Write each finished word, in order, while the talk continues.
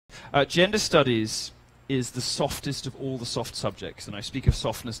Gender studies is the softest of all the soft subjects, and I speak of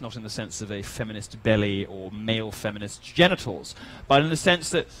softness not in the sense of a feminist belly or male feminist genitals, but in the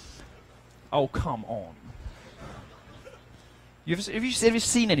sense that, oh, come on. Have you ever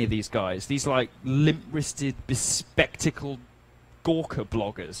seen any of these guys? These, like, limp-wristed, bespectacled Gawker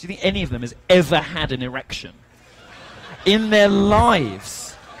bloggers? Do you think any of them has ever had an erection in their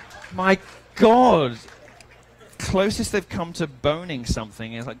lives? My God. Closest they've come to boning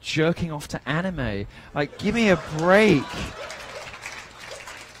something is like jerking off to anime. Like, give me a break.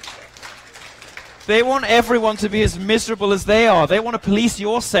 They want everyone to be as miserable as they are. They want to police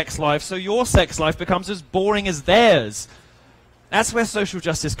your sex life so your sex life becomes as boring as theirs. That's where social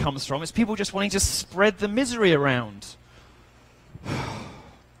justice comes from. It's people just wanting to spread the misery around.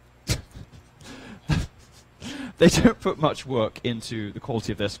 They don't put much work into the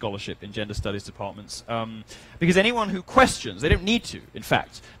quality of their scholarship in gender studies departments, because anyone who questions, they don't need to, in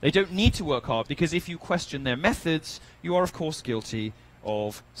fact. They don't need to work hard, because if you question their methods, you are, of course, guilty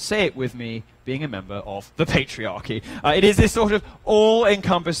of, say it with me, being a member of the patriarchy. It is this sort of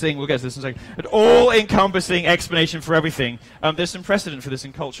all-encompassing, we'll get to this in a second, an all-encompassing explanation for everything. There's some precedent for this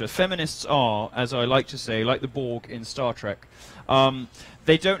in culture. Feminists are, as I like to say, like the Borg in Star Trek.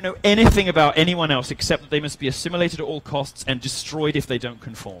 They don't know anything about anyone else except that they must be assimilated at all costs and destroyed if they don't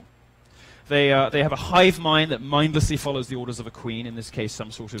conform. They have a hive mind that mindlessly follows the orders of a queen, in this case some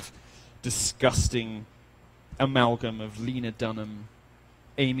sort of disgusting amalgam of Lena Dunham,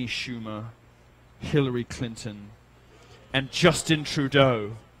 Amy Schumer, Hillary Clinton, and Justin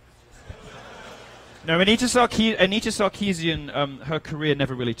Trudeau. No, Anita Sarkeesian, her career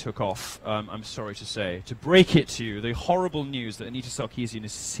never really took off, I'm sorry to say. To break it to you, the horrible news that Anita Sarkeesian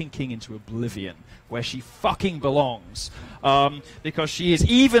is sinking into oblivion, where she fucking belongs, because she is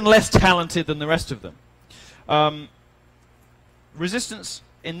even less talented than the rest of them. Resistance,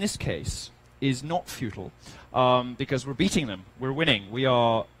 in this case, is not futile, because we're beating them, we're winning. We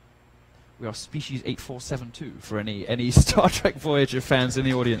are species 8472 for any Star Trek Voyager fans in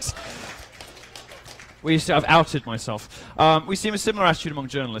the audience. I've outed myself. We see a similar attitude among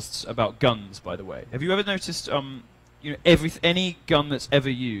journalists about guns, by the way. Have you ever noticed, any gun that's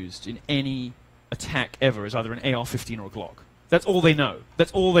ever used in any attack ever is either an AR-15 or a Glock? That's all they know.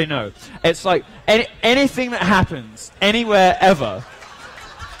 That's all they know. It's like anything that happens anywhere ever.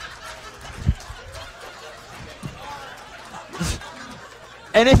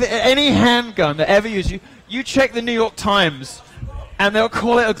 Any handgun that ever used, you check the New York Times, and they'll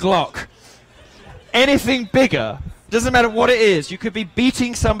call it a Glock. Anything bigger, doesn't matter what it is, you could be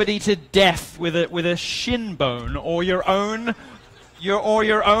beating somebody to death with a shin bone or your own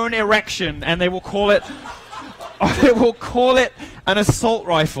erection, and they will call it an assault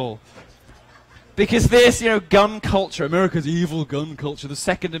rifle. Because this, gun culture, America's evil gun culture, the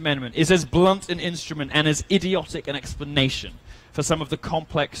Second Amendment, is as blunt an instrument and as idiotic an explanation for some of the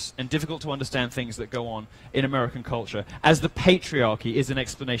complex and difficult to understand things that go on in American culture, as the patriarchy is an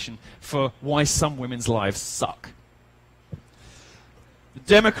explanation for why some women's lives suck. The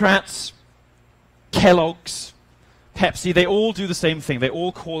Democrats, Kellogg's, Pepsi, they all do the same thing. They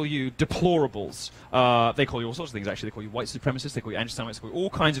all call you deplorables. They call you all sorts of things, actually. They call you white supremacists, they call you anti-Semites, they call you all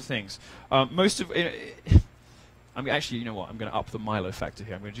kinds of things. Actually, you know what? I'm going to up the Milo factor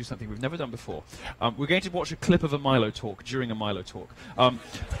here. I'm going to do something we've never done before. We're going to watch a clip of a Milo talk during a Milo talk. Well,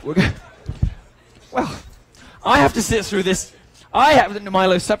 I have to sit through this. I have the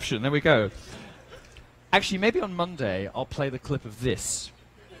Miloception. There we go. Actually, maybe on Monday I'll play the clip of this,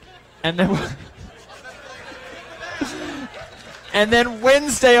 and then and then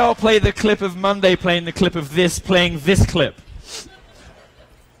Wednesday I'll play the clip of Monday playing the clip of this, playing this clip.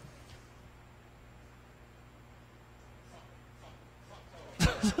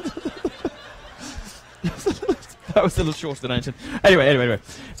 That was a little shorter than I intended. Anyway.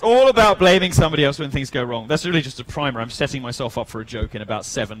 It's all about blaming somebody else when things go wrong. That's really just a primer. I'm setting myself up for a joke in about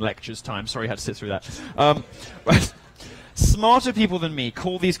 7 lectures' time. Sorry I had to sit through that. Right. Smarter people than me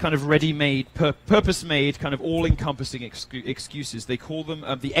call these kind of ready-made, purpose-made, kind of all-encompassing excuses. They call them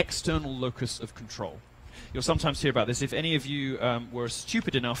the external locus of control. You'll sometimes hear about this. If any of you were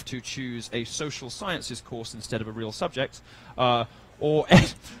stupid enough to choose a social sciences course instead of a real subject,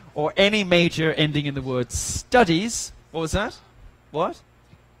 or any major ending in the word studies. What was that? What?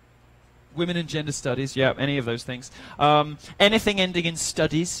 Women and gender studies. Yeah, any of those things. Anything ending in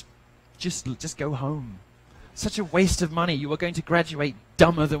studies, just go home. Such a waste of money. You are going to graduate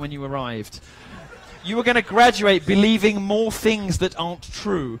dumber than when you arrived. You are going to graduate believing more things that aren't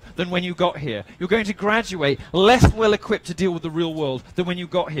true than when you got here. You're going to graduate less well equipped to deal with the real world than when you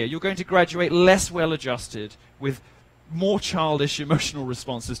got here. You're going to graduate less well adjusted with more childish emotional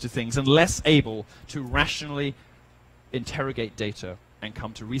responses to things and less able to rationally interrogate data and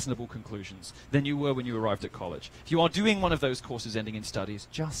come to reasonable conclusions than you were when you arrived at college. If you are doing one of those courses ending in studies,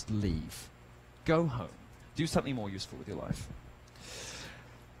 just leave. Go home. Do something more useful with your life.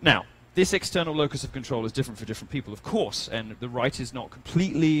 Now, this external locus of control is different for different people, of course, and the right is not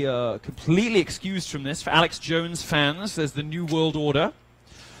completely excused from this. For Alex Jones fans, there's the New World Order.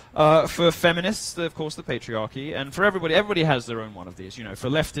 For feminists, of course, the patriarchy, and for everybody has their own one of these. You know, for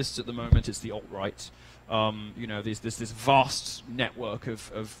leftists at the moment, it's the alt-right. You know, there's this vast network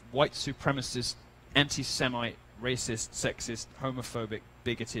of white supremacist, anti-Semite, racist, sexist, homophobic,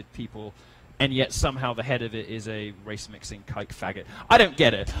 bigoted people, and yet somehow the head of it is a race-mixing kike faggot. I don't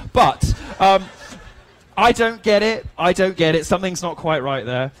get it, but I don't get it. I don't get it. Something's not quite right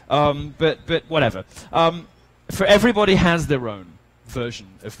there. But whatever. For everybody has their own version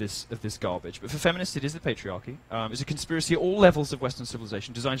of this garbage. But for feminists, it is the patriarchy. It's a conspiracy at all levels of Western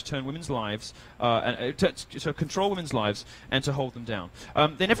civilization designed to turn women's lives, and to control women's lives and to hold them down.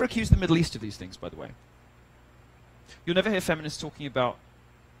 They never accuse the Middle East of these things, by the way. You'll never hear feminists talking about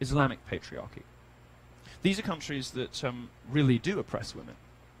Islamic patriarchy. These are countries that really do oppress women.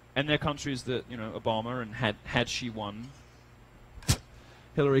 And they're countries that, you know, Obama, and had she won,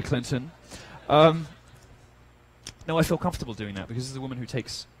 Hillary Clinton, no, I feel comfortable doing that because this is a woman who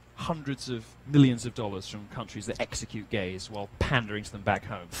takes hundreds of millions of dollars from countries that execute gays while pandering to them back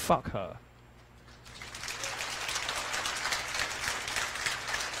home. Fuck her.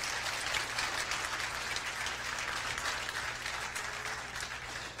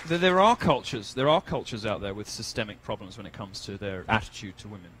 There are cultures out there with systemic problems when it comes to their attitude to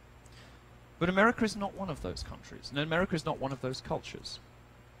women. But America is not one of those countries, and America is not one of those cultures.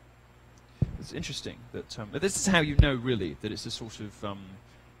 It's interesting that this is how you know, really, that it's a sort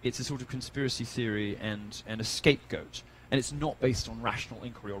of conspiracy theory and a scapegoat, and it's not based on rational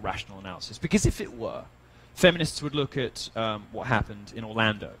inquiry or rational analysis. Because if it were, feminists would look at what happened in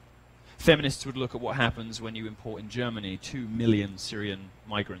Orlando. Feminists would look at what happens when you import in Germany 2 million Syrian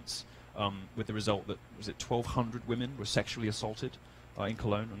migrants, with the result that, was it 1,200 women were sexually assaulted in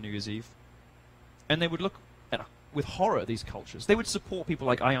Cologne on New Year's Eve. And they would look with horror at these cultures. They would support people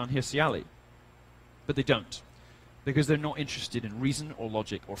like Ayaan Hirsi Ali. But they don't, because they're not interested in reason or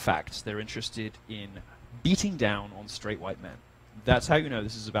logic or facts. They're interested in beating down on straight white men. That's how you know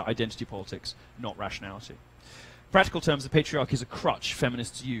this is about identity politics, not rationality. In practical terms, the patriarchy is a crutch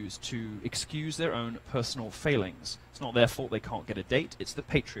feminists use to excuse their own personal failings. It's not their fault they can't get a date, it's the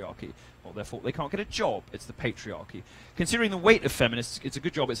patriarchy. Not their fault they can't get a job, it's the patriarchy. Considering the weight of feminists, it's a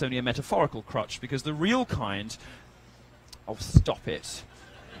good job it's only a metaphorical crutch, because the real kind... Oh, stop it.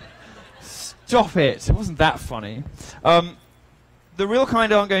 Stop it! It wasn't that funny. The real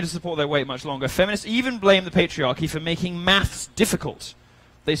kind aren't going to support their weight much longer. Feminists even blame the patriarchy for making maths difficult.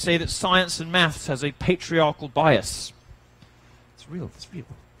 They say that science and maths has a patriarchal bias. It's real. It's real.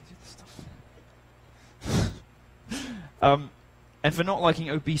 And for not liking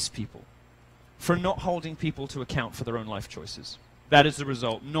obese people. For not holding people to account for their own life choices. That is the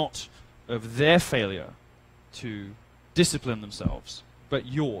result not of their failure to discipline themselves, but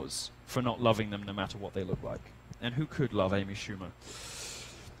yours for not loving them no matter what they look like. And who could love Amy Schumer?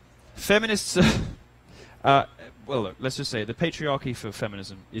 Feminists, well look, let's just say the patriarchy for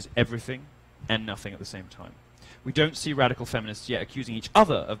feminism is everything and nothing at the same time. We don't see radical feminists yet accusing each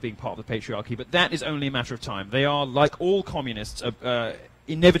other of being part of the patriarchy, but that is only a matter of time. They are, like all communists,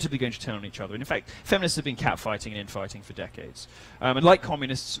 inevitably going to turn on each other. And in fact, feminists have been catfighting and infighting for decades. And like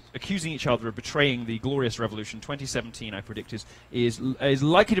communists, accusing each other of betraying the glorious revolution, 2017, I predict, is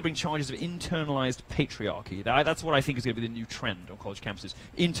likely to bring charges of internalized patriarchy. That's what I think is going to be the new trend on college campuses.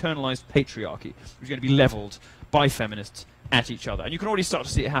 Internalized patriarchy, which is going to be leveled by feminists at each other. And you can already start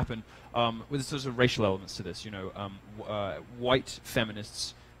to see it happen with sort of racial elements to this. You know, white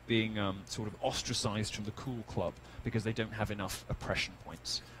feminists being sort of ostracized from the cool club because they don't have enough oppression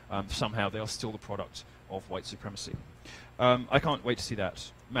points. Somehow they are still the product of white supremacy. I can't wait to see that.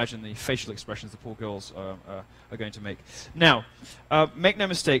 Imagine the facial expressions the poor girls are going to make. Now, make no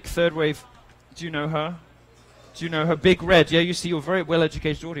mistake, third wave, do you know her? Do you know her? Big Red. Yeah, you see, you're a very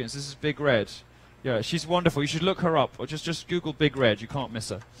well-educated audience. This is Big Red. Yeah, she's wonderful. You should look her up, or just Google Big Red. You can't miss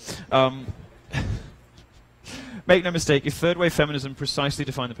her. Make no mistake, if third-wave feminism precisely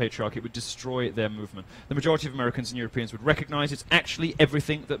defined the patriarchy, it would destroy their movement. The majority of Americans and Europeans would recognize it's actually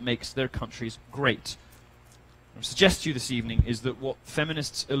everything that makes their countries great. What I suggest to you this evening is that what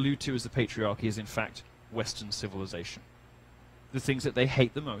feminists allude to as the patriarchy is in fact Western civilization. The things that they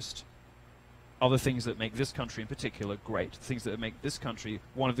hate the most are the things that make this country in particular great, things that make this country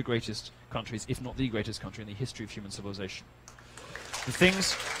one of the greatest countries, if not the greatest country in the history of human civilization. The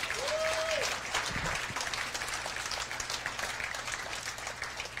things...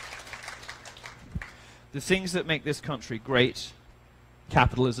 The things that make this country great: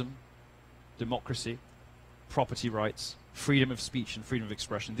 capitalism, democracy, property rights, freedom of speech and freedom of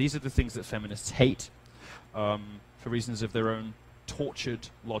expression. These are the things that feminists hate for reasons of their own tortured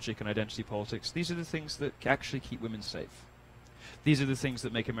logic and identity politics. These are the things that actually keep women safe. These are the things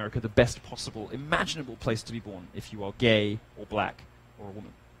that make America the best possible, imaginable place to be born if you are gay or black or a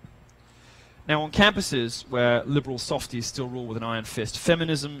woman. Now, on campuses where liberal softies still rule with an iron fist,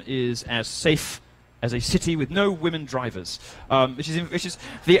 feminism is as safe as a city with no women drivers, which is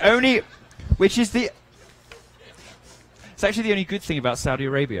the only, it's actually the only good thing about Saudi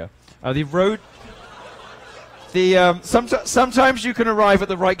Arabia. Sometimes you can arrive at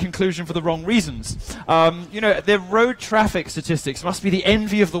the right conclusion for the wrong reasons. You know, the road traffic statistics must be the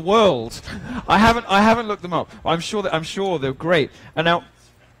envy of the world. I haven't looked them up. I'm sure they're great. And now,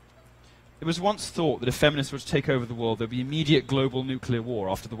 it was once thought that if feminists were to take over the world, there'd be immediate global nuclear war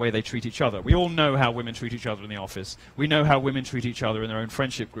after the way they treat each other. We all know how women treat each other in the office. We know how women treat each other in their own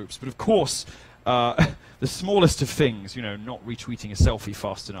friendship groups. But of course, the smallest of things, you know, not retweeting a selfie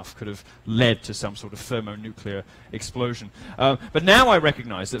fast enough, could have led to some sort of thermonuclear explosion. But now I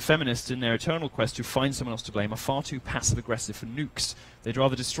recognize that feminists, in their eternal quest to find someone else to blame, are far too passive-aggressive for nukes. They'd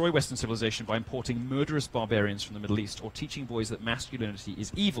rather destroy Western civilization by importing murderous barbarians from the Middle East, or teaching boys that masculinity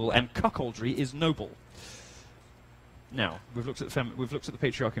is evil and cuckoldry is noble. Now, we've looked at the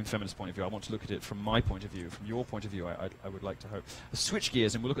patriarchy and feminist point of view. I want to look at it from my point of view, from your point of view, I would like to hope. Switch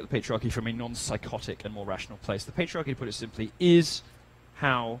gears and we'll look at the patriarchy from a non-psychotic and more rational place. The patriarchy, to put it simply, is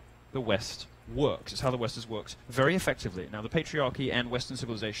how the West works. It's how the West has worked very effectively. Now, the patriarchy and Western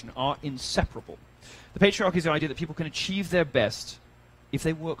civilization are inseparable. The patriarchy is the idea that people can achieve their best if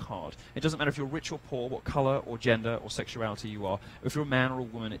they work hard. It doesn't matter if you're rich or poor, what color or gender or sexuality you are, or if you're a man or a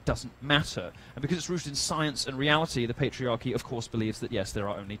woman, it doesn't matter. And because it's rooted in science and reality, the patriarchy, of course, believes that, yes, there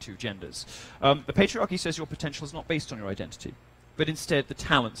are only two genders. The patriarchy says your potential is not based on your identity, but instead the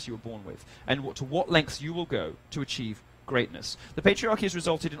talents you were born with, and to what lengths you will go to achieve greatness. The patriarchy has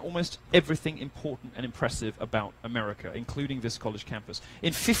resulted in almost everything important and impressive about America, including this college campus.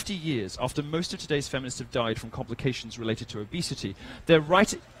 In 50 years, after most of today's feminists have died from complications related to obesity, I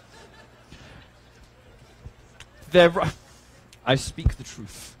speak the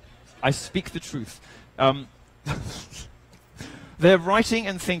truth. I speak the truth. Their writing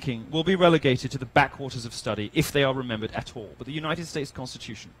and thinking will be relegated to the backwaters of study if they are remembered at all. But the United States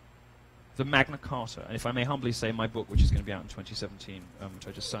Constitution, the Magna Carta, and if I may humbly say, my book, which is going to be out in 2017, which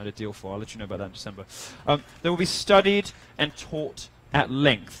I just signed a deal for, I'll let you know about that in December, they will be studied and taught at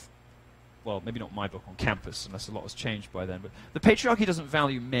length. Well, maybe not my book on campus, unless a lot has changed by then, but the patriarchy doesn't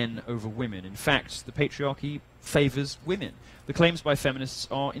value men over women. In fact, the patriarchy favors women. The claims by feminists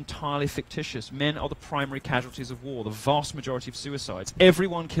are entirely fictitious. Men are the primary casualties of war, the vast majority of suicides.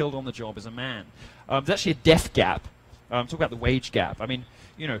 Everyone killed on the job is a man. There's actually a death gap. Talk about the wage gap. I mean,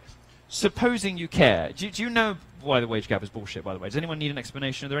 you know, supposing you care, do you know why the wage gap is bullshit, by the way? Does anyone need an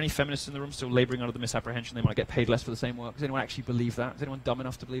explanation? Are there any feminists in the room still laboring under the misapprehension they might get paid less for the same work? Does anyone actually believe that? Is anyone dumb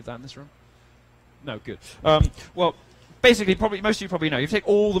enough to believe that in this room? No, good. Well, basically, most of you probably know, if you take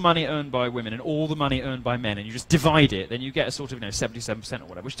all the money earned by women and all the money earned by men and you just divide it, then you get a sort of, 77% or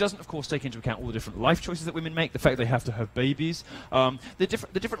whatever, which doesn't, of course, take into account all the different life choices that women make, the fact they have to have babies. The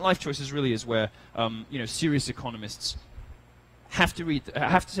different life choices really is where, serious economists have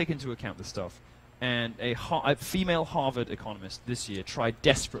to take into account this stuff. And a female Harvard economist this year tried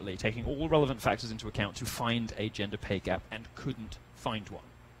desperately, taking all relevant factors into account, to find a gender pay gap and couldn't find one.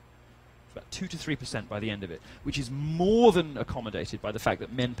 It's about 2 to 3% by the end of it, which is more than accommodated by the fact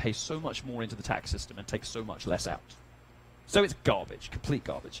that men pay so much more into the tax system and take so much less out. So it's garbage, complete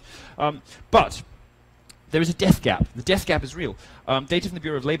garbage. But there is a death gap. The death gap is real. Data from the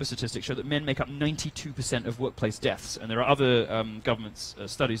Bureau of Labor Statistics show that men make up 92% of workplace deaths, and there are other government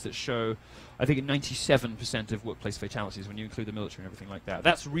studies that show, I think, 97% of workplace fatalities when you include the military and everything like that.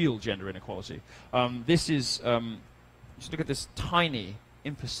 That's real gender inequality. This is, just look at this tiny,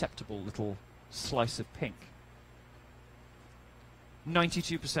 imperceptible little slice of pink.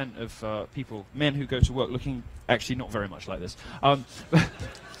 92% of people, men who go to work looking actually not very much like this.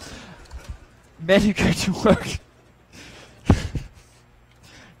 Men who go to work.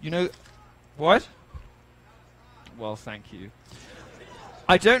 You know, what? Well, thank you.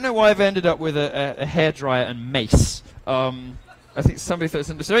 I don't know why I've ended up with a hairdryer and mace. I think somebody thought it's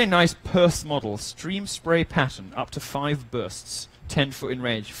a very nice purse model, stream spray pattern, up to 5 bursts, 10 foot in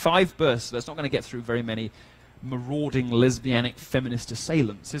range. 5 bursts, that's not going to get through very many marauding lesbianic feminist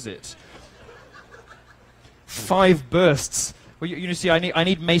assailants, is it? 5 bursts. Well, you see, I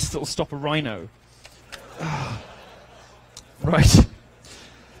need mace that'll stop a rhino. Right.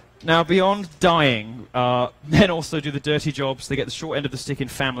 Now, beyond dying, men also do the dirty jobs. They get the short end of the stick in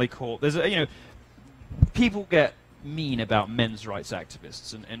family court. There's people get mean about men's rights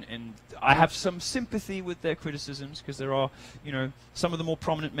activists, and I have some sympathy with their criticisms, because there are, some of the more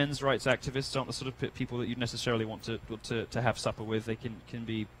prominent men's rights activists aren't the sort of people that you'd necessarily want to have supper with. They can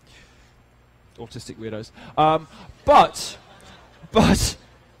be autistic weirdos. But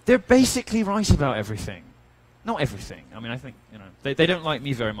they're basically right about everything. Not everything. I mean, I think, they don't like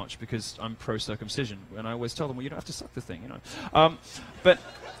me very much because I'm pro-circumcision, and I always tell them, well, you don't have to suck the thing, But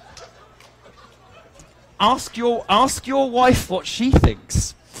ask your wife what she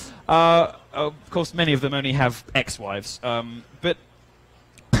thinks. Of course, many of them only have ex-wives, but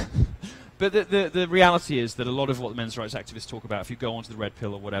the reality is that a lot of what the men's rights activists talk about, if you go onto the red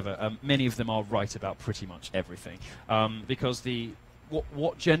pill or whatever, many of them are right about pretty much everything, because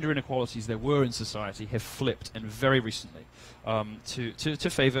what gender inequalities there were in society have flipped, and very recently, to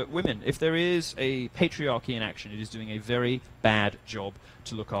favor women. If there is a patriarchy in action, it is doing a very bad job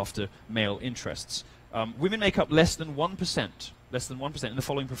to look after male interests. Women make up less than 1% in the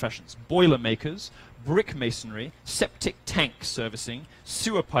following professions: boiler makers, brick masonry, septic tank servicing,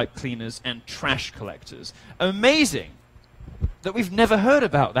 sewer pipe cleaners, and trash collectors. Amazing that we've never heard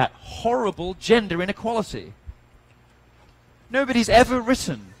about that horrible gender inequality. Nobody's ever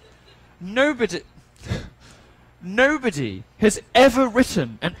written, nobody has ever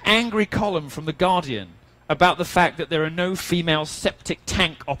written an angry column from The Guardian about the fact that there are no female septic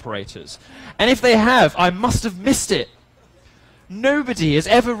tank operators. And if they have, I must have missed it. Nobody has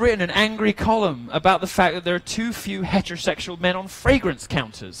ever written an angry column about the fact that there are too few heterosexual men on fragrance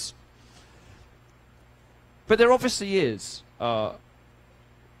counters. But there obviously is. There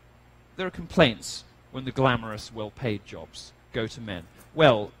are complaints when the glamorous, well-paid jobs go to men.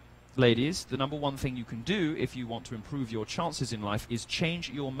 Well, ladies, the number one thing you can do if you want to improve your chances in life is change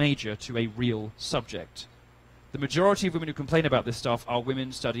your major to a real subject. The majority of women who complain about this stuff are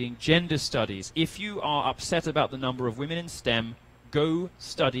women studying gender studies. If you are upset about the number of women in STEM, go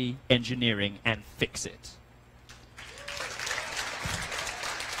study engineering and fix it.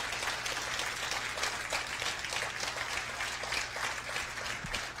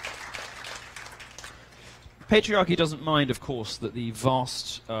 Patriarchy doesn't mind, of course, that the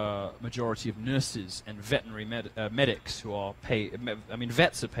vast majority of nurses and veterinary medics who are paid,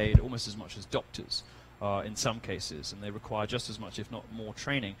 vets are paid almost as much as doctors in some cases, and they require just as much, if not more,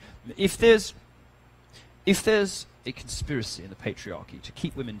 training. If there's a conspiracy in the patriarchy to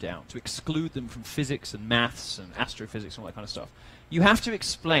keep women down, to exclude them from physics and maths and astrophysics and all that kind of stuff, you have to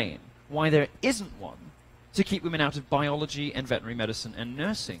explain why there isn't one to keep women out of biology and veterinary medicine and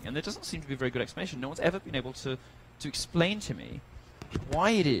nursing. And there doesn't seem to be a very good explanation. No one's ever been able to explain to me why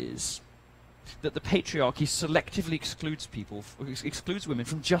it is that the patriarchy selectively excludes women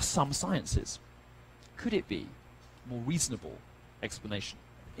from just some sciences. Could it be a more reasonable explanation?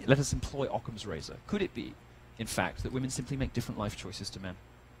 Let us employ Occam's razor. Could it be, in fact, that women simply make different life choices to men,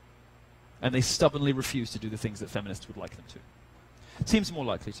 and they stubbornly refuse to do the things that feminists would like them to? It seems more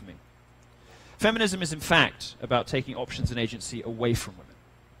likely to me. Feminism is, in fact, about taking options and agency away from women.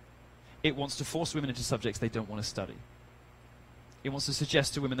 It wants to force women into subjects they don't want to study. It wants to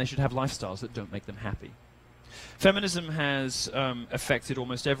suggest to women they should have lifestyles that don't make them happy. Feminism has affected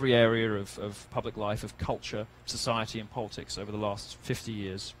almost every area of public life, of culture, society, and politics over the last 50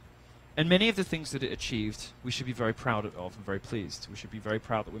 years. And many of the things that it achieved, we should be very proud of and very pleased. We should be very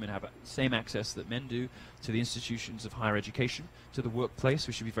proud that women have the same access that men do to the institutions of higher education, to the workplace.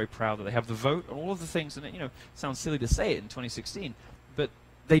 We should be very proud that they have the vote, and all of the things. And it sounds silly to say it in 2016, but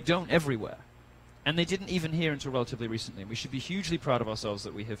they don't everywhere. And they didn't even here until relatively recently. And we should be hugely proud of ourselves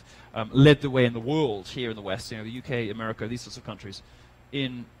that we have led the way in the world here in the West, the UK, America, these sorts of countries,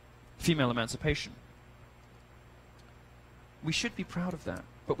 in female emancipation. We should be proud of that.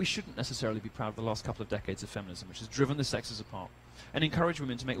 But we shouldn't necessarily be proud of the last couple of decades of feminism, which has driven the sexes apart and encouraged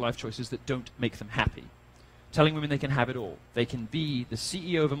women to make life choices that don't make them happy. Telling women they can have it all. They can be the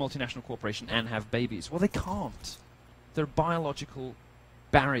CEO of a multinational corporation and have babies. Well, they can't. There are biological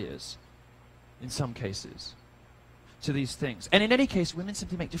barriers, in some cases, to these things. And in any case, women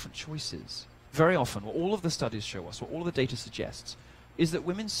simply make different choices. Very often, what all of the studies show us, what all of the data suggests, is that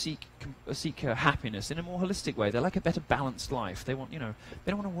women seek happiness in a more holistic way. They like a better balanced life. They want, they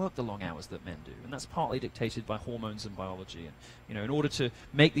don't want to work the long hours that men do, and that's partly dictated by hormones and biology. And in order to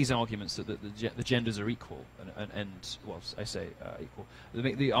make these arguments that the genders are equal, and well, I say equal, they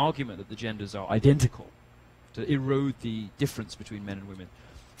make the argument that the genders are identical, to erode the difference between men and women.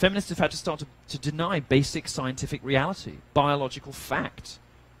 Feminists have had to start to deny basic scientific reality, biological fact,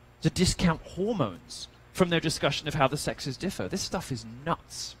 to discount hormones from their discussion of how the sexes differ. This stuff is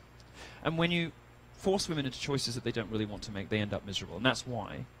nuts. And when you force women into choices that they don't really want to make, they end up miserable. And that's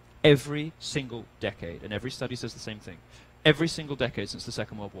why every single decade, and every study says the same thing, every single decade since the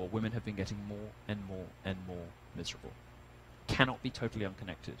Second World War, women have been getting more and more and more miserable. Cannot be totally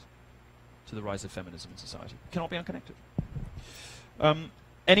unconnected to the rise of feminism in society. Cannot be unconnected.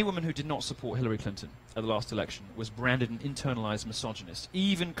 Any woman who did not support Hillary Clinton at the last election was branded an internalized misogynist,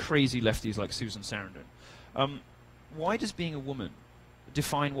 even crazy lefties like Susan Sarandon. Why does being a woman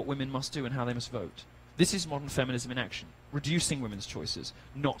define what women must do and how they must vote? This is modern feminism in action, reducing women's choices,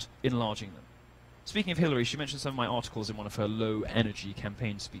 not enlarging them. Speaking of Hillary, she mentioned some of my articles in one of her low-energy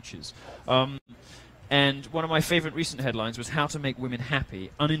campaign speeches. And one of my favorite recent headlines was How to Make Women Happy,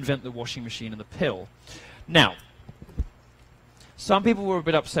 Uninvent the Washing Machine and the Pill. Now, some people were a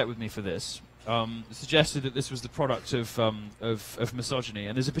bit upset with me for this. Suggested that this was the product of misogyny,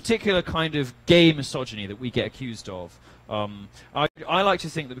 and there's a particular kind of gay misogyny that we get accused of. I like to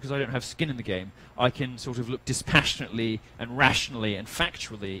think that because I don't have skin in the game, I can sort of look dispassionately and rationally and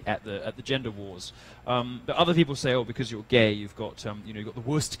factually at the gender wars. But other people say, oh, because you're gay, you've got you've got the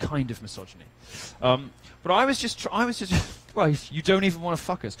worst kind of misogyny. But I was just well, you don't even want to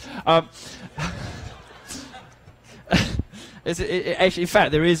fuck us. Actually, in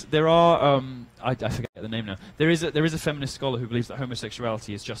fact, there are. I forget the name now. There is a feminist scholar who believes that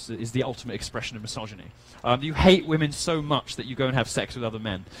homosexuality is the ultimate expression of misogyny. You hate women so much that you go and have sex with other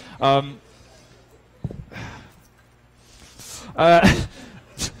men. But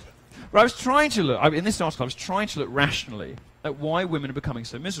I was trying to look. In this article, I was trying to look rationally at why women are becoming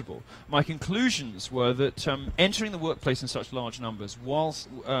so miserable. My conclusions were that entering the workplace in such large numbers, whilst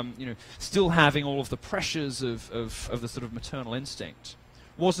still having all of the pressures of the sort of maternal instinct,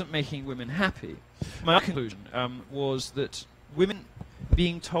 wasn't making women happy. My conclusion was that women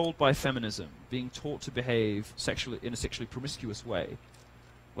being told by feminism, being taught to behave in a sexually promiscuous way,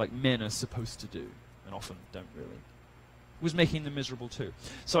 like men are supposed to do, and often don't really, was making them miserable too.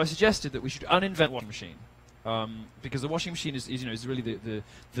 So I suggested that we should uninvent the washing machine. Because the washing machine is really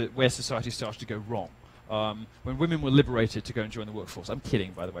the where society starts to go wrong. When women were liberated to go and join the workforce, I'm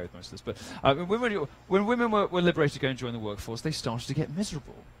kidding, by the way, with most of this, but when women were liberated to go and join the workforce, they started to get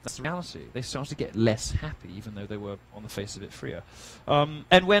miserable. That's the reality. They started to get less happy, even though they were on the face of it freer.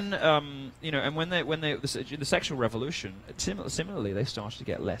 And when the sexual revolution, similarly, they started to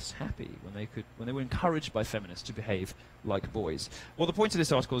get less happy when they were encouraged by feminists to behave like boys. Well, the point of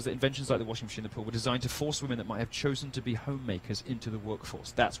this article is that inventions like the washing machine and the pill were designed to force women that might have chosen to be homemakers into the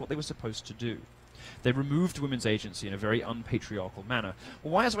workforce. That's what they were supposed to do. They removed women's agency in a very unpatriarchal manner.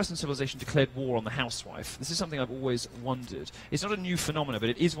 Well, why has Western civilization declared war on the housewife? This is something I've always wondered. It's not a new phenomenon, but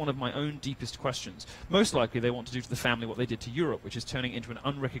it is one of my own deepest questions. Most likely they want to do to the family what they did to Europe, which is turning into an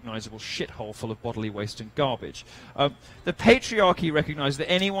unrecognizable shithole full of bodily waste and garbage. The patriarchy recognizes that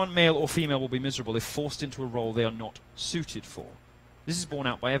anyone, male or female, will be miserable if forced into a role they are not suited for. This is borne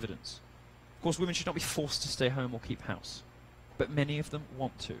out by evidence. Of course, women should not be forced to stay home or keep house, but many of them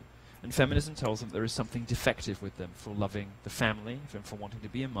want to. And feminism tells them there is something defective with them for loving the family, for wanting to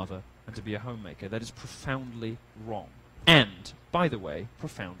be a mother and to be a homemaker. That is profoundly wrong. And, by the way,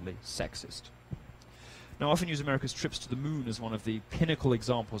 profoundly sexist. Now, I often use America's trips to the moon as one of the pinnacle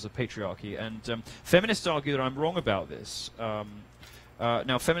examples of patriarchy, and feminists argue that I'm wrong about this.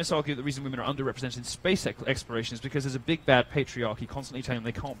 Now, feminists argue that the reason women are underrepresented in space exploration is because there's a big bad patriarchy constantly telling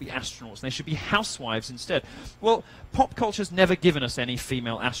them they can't be astronauts and they should be housewives instead. Well, pop culture's never given us any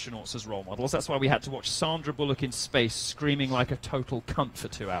female astronauts as role models. That's why we had to watch Sandra Bullock in space screaming like a total cunt for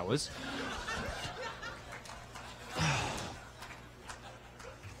 2 hours.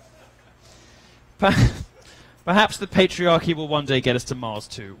 Perhaps the patriarchy will one day get us to Mars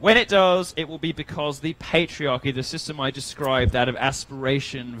too. When it does, it will be because the patriarchy, the system I described, that of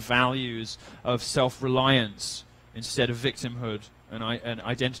aspiration, values, of self-reliance, instead of victimhood and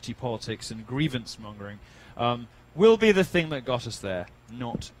identity politics and grievance mongering, will be the thing that got us there,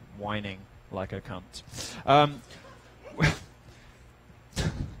 not whining like a cunt.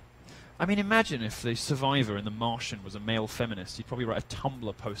 I mean, imagine if the survivor in The Martian was a male feminist. He'd probably write a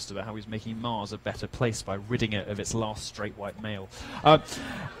Tumblr post about how he's making Mars a better place by ridding it of its last straight white male.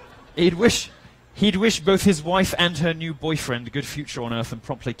 He'd wish He'd wish both his wife and her new boyfriend a good future on Earth and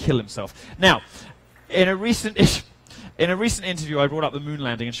promptly kill himself. Now, in a recent interview, I brought up the moon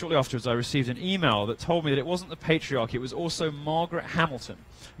landing, and shortly afterwards I received an email that told me that it wasn't the patriarchy, it was also Margaret Hamilton.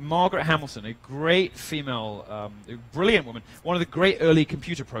 Margaret Hamilton, a great female, a brilliant woman, one of the great early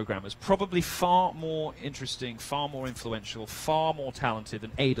computer programmers, probably far more interesting, far more influential, far more talented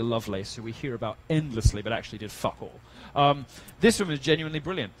than Ada Lovelace, who we hear about endlessly but actually did fuck all. This woman is genuinely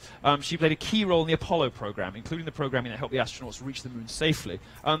brilliant. She played a key role in the Apollo program, including the programming that helped the astronauts reach the moon safely.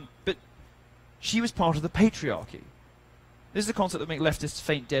 But she was part of the patriarchy. This is a concept that makes leftists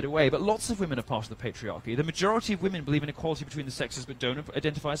faint dead away, but lots of women are part of the patriarchy. The majority of women believe in equality between the sexes but don't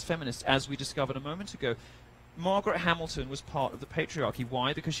identify as feminists, as we discovered a moment ago. Margaret Hamilton was part of the patriarchy.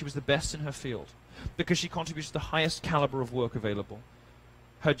 Why? Because she was the best in her field. Because she contributed to the highest caliber of work available.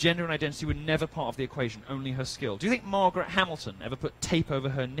 Her gender and identity were never part of the equation, only her skill. Do you think Margaret Hamilton ever put tape over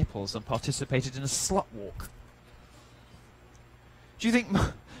her nipples and participated in a slut walk? Do you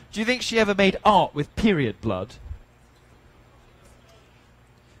think she ever made art with period blood?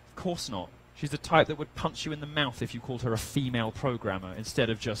 Of course not. She's the type that would punch you in the mouth if you called her a female programmer instead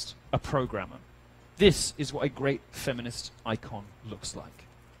of just a programmer. This is what a great feminist icon looks like.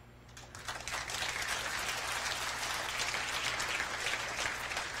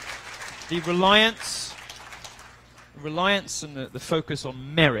 The reliance and the focus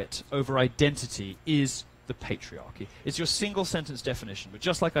on merit over identity is the patriarchy. It's your single sentence definition, but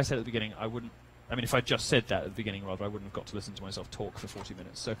just like I said at the beginning, if I just said that at the beginning, rather, I wouldn't have got to listen to myself talk for 40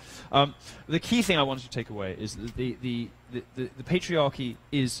 minutes. So the key thing I wanted to take away is that the patriarchy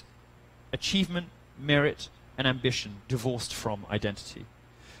is achievement, merit, and ambition divorced from identity.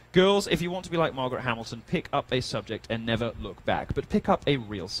 Girls, if you want to be like Margaret Hamilton, pick up a subject and never look back. But pick up a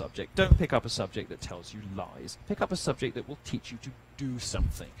real subject. Don't pick up a subject that tells you lies. Pick up a subject that will teach you to do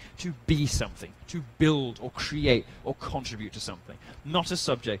something, to be something, to build or create or contribute to something. Not a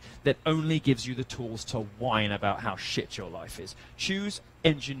subject that only gives you the tools to whine about how shit your life is. Choose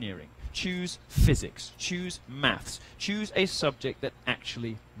engineering. Choose physics. Choose maths. Choose a subject that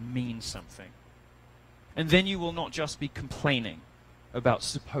actually means something. And then you will not just be complaining about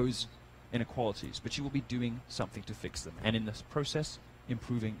supposed inequalities, but you will be doing something to fix them, and in this process,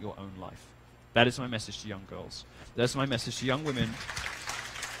 improving your own life. That is my message to young girls. That's my message to young women.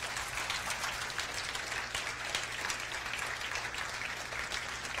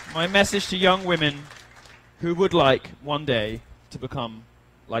 My message to young women who would like one day to become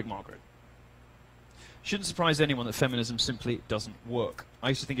like Margaret. Shouldn't surprise anyone that feminism simply doesn't work. I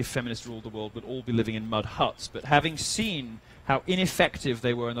used to think if feminists ruled the world, we'd all be living in mud huts, but having seen how ineffective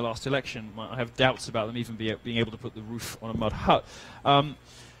they were in the last election, I have doubts about them even being able to put the roof on a mud hut.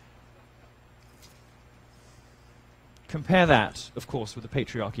 Compare that, of course, with the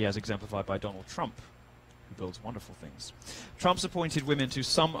patriarchy as exemplified by Donald Trump, who builds wonderful things. Trump's appointed women to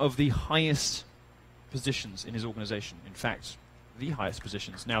some of the highest positions in his organization. In fact, the highest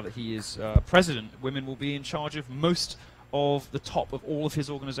positions. Now that he is president, women will be in charge of most of the top of all of his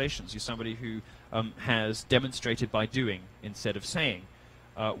organizations. He's somebody who has demonstrated by doing instead of saying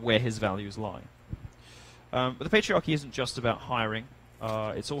where his values lie. But the patriarchy isn't just about hiring.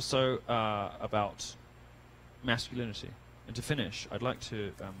 It's also about masculinity. And to finish, I'd like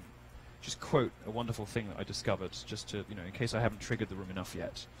to just quote a wonderful thing that I discovered, just to, in case I haven't triggered the room enough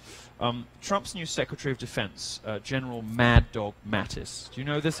yet. Trump's new Secretary of Defense, General Mad Dog Mattis. Do you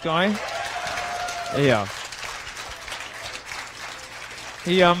know this guy? Yeah.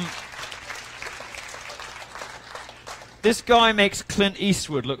 This guy makes Clint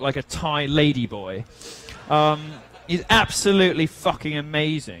Eastwood look like a Thai ladyboy. He's absolutely fucking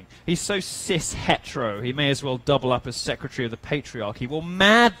amazing. He's so cis-hetero, he may as well double up as Secretary of the Patriarchy. Well,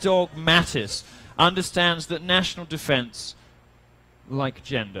 Mad Dog Mattis understands that national defense, like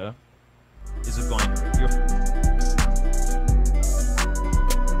gender, is a binary.